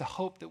that is the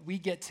hope that we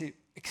get to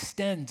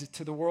extend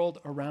to the world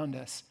around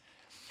us.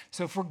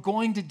 So if we're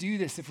going to do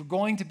this, if we're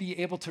going to be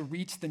able to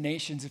reach the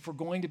nations, if we're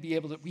going to be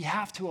able to, we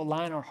have to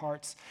align our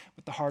hearts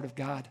with the heart of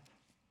God.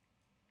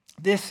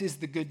 This is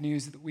the good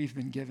news that we've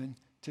been given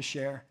to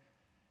share.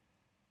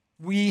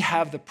 We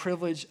have the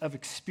privilege of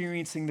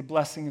experiencing the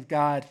blessing of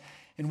God,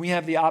 and we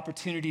have the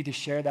opportunity to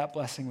share that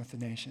blessing with the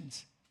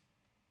nations.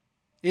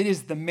 It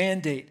is the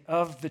mandate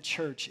of the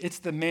church. It's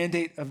the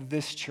mandate of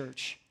this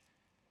church.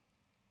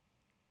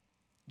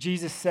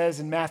 Jesus says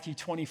in Matthew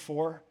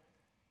 24,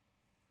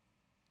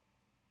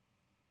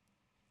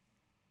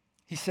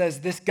 he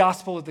says, "This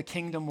gospel of the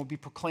kingdom will be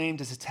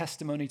proclaimed as a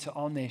testimony to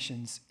all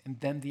nations, and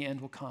then the end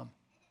will come."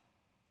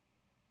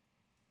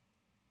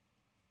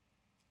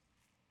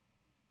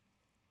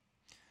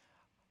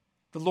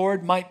 The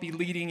Lord might be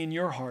leading in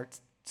your heart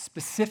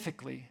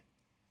specifically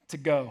to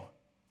go,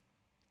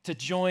 to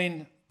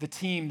join the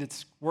team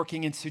that's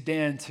working in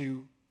Sudan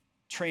to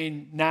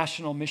train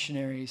national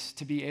missionaries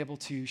to be able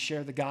to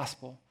share the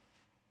gospel.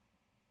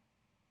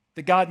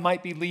 That God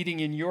might be leading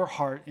in your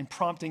heart and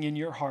prompting in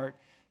your heart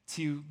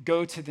to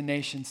go to the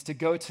nations, to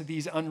go to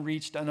these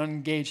unreached and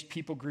unengaged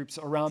people groups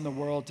around the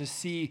world, to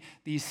see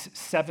these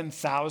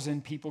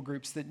 7,000 people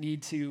groups that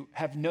need to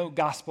have no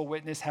gospel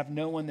witness, have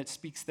no one that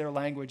speaks their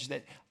language,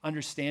 that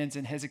understands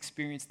and has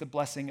experienced the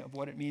blessing of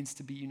what it means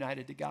to be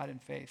united to God in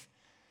faith.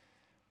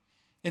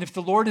 And if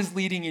the Lord is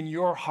leading in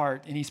your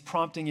heart and he's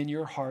prompting in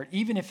your heart,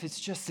 even if it's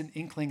just an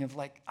inkling of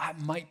like, I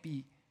might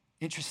be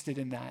interested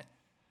in that,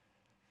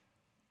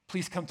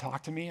 please come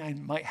talk to me. I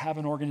might have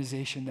an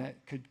organization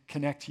that could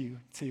connect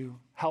you to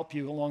help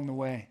you along the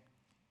way.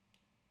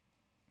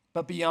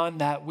 But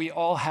beyond that, we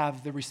all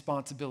have the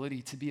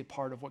responsibility to be a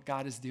part of what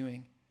God is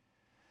doing.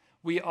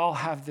 We all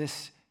have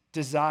this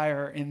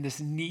desire and this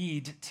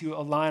need to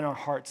align our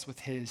hearts with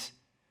his.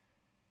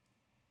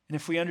 And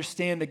if we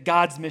understand that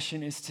God's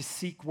mission is to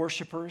seek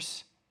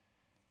worshipers,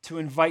 to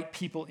invite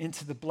people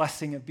into the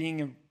blessing of being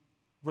in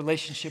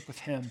relationship with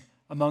him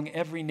among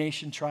every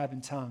nation, tribe,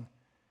 and tongue,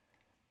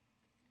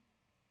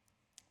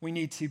 we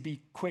need to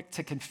be quick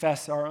to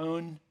confess our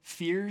own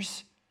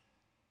fears,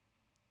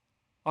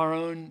 our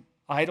own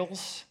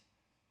idols,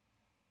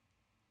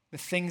 the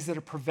things that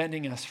are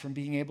preventing us from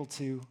being able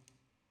to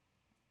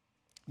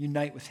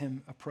unite with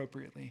him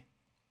appropriately.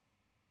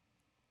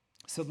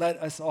 So let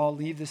us all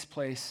leave this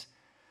place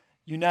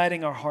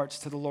uniting our hearts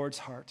to the Lord's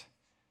heart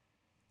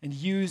and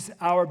use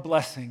our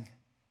blessing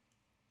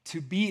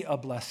to be a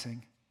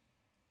blessing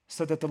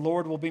so that the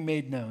Lord will be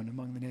made known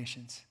among the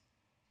nations.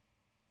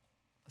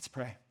 Let's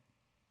pray.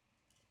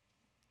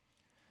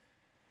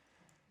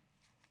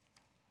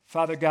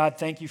 Father God,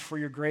 thank you for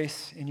your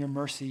grace and your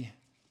mercy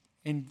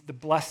and the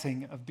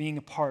blessing of being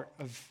a part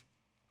of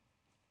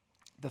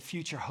the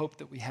future hope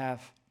that we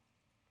have.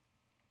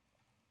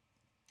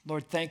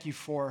 Lord, thank you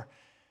for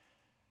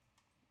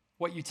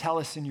what you tell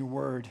us in your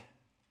word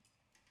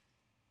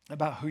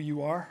about who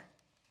you are,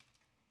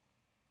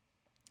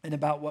 and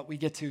about what we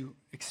get to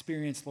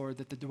experience, Lord,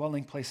 that the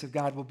dwelling place of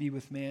God will be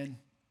with man,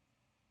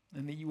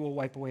 and that you will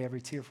wipe away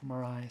every tear from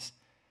our eyes,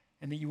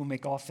 and that you will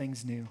make all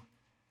things new.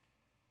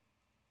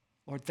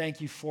 Lord,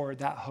 thank you for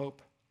that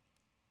hope.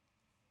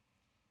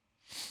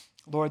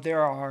 Lord,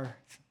 there are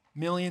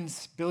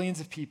millions, billions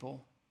of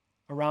people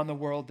around the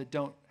world that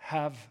don't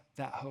have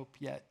that hope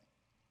yet.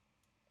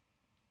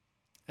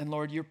 And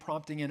Lord, you're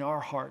prompting in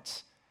our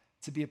hearts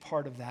to be a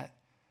part of that.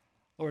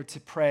 Lord, to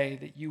pray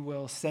that you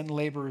will send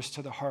laborers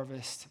to the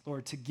harvest.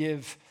 Lord, to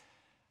give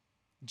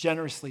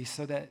generously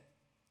so that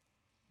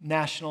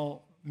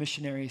national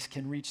missionaries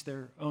can reach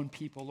their own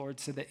people. Lord,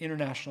 so that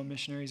international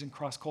missionaries and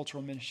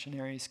cross-cultural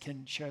missionaries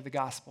can share the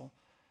gospel.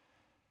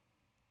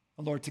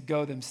 Lord, to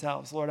go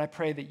themselves. Lord, I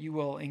pray that you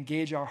will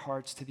engage our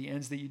hearts to the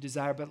ends that you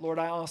desire. But Lord,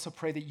 I also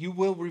pray that you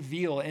will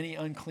reveal any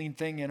unclean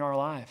thing in our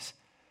lives.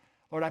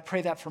 Lord, I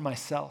pray that for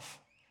myself.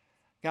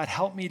 God,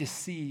 help me to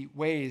see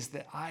ways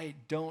that I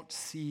don't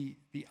see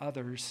the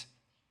others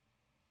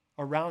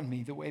around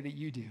me the way that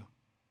you do.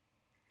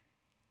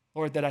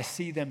 Lord, that I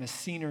see them as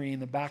scenery in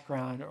the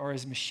background or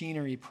as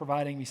machinery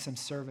providing me some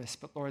service.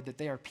 But Lord, that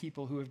they are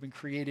people who have been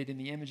created in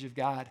the image of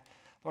God.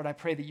 Lord, I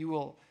pray that you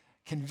will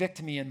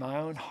convict me in my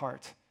own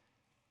heart.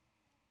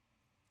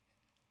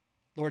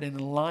 Lord, and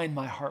align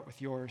my heart with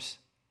yours.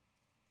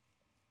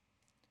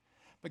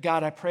 But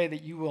God, I pray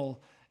that you will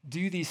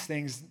do these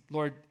things,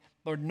 Lord,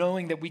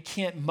 knowing that we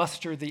can't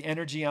muster the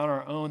energy on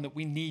our own, that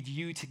we need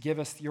you to give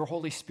us your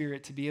Holy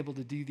Spirit to be able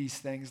to do these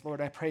things.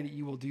 Lord, I pray that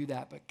you will do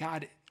that. But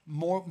God,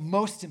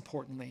 most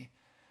importantly,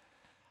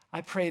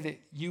 I pray that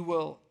you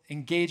will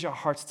engage our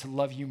hearts to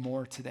love you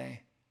more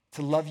today,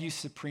 to love you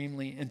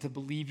supremely and to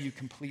believe you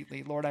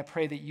completely. Lord, I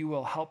pray that you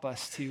will help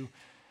us to,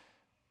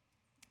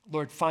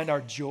 Lord, find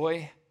our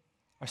joy,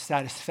 our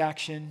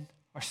satisfaction,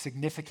 our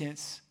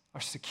significance,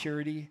 our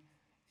security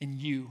in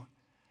you,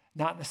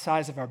 not in the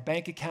size of our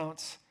bank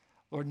accounts,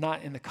 Lord,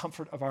 not in the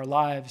comfort of our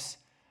lives,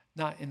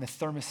 not in the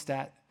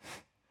thermostat,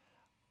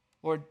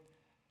 Lord,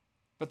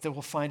 but that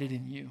we'll find it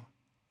in you.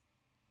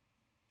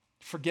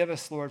 Forgive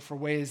us, Lord, for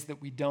ways that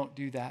we don't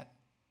do that.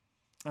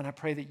 And I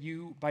pray that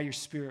you, by your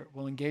Spirit,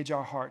 will engage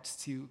our hearts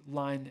to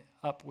line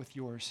up with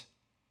yours.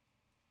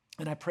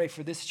 And I pray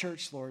for this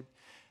church, Lord,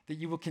 that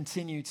you will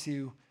continue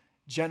to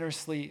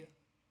generously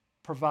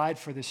provide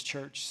for this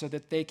church so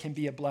that they can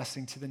be a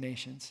blessing to the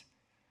nations.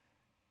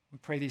 We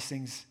pray these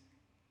things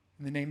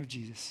in the name of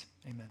Jesus.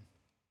 Amen.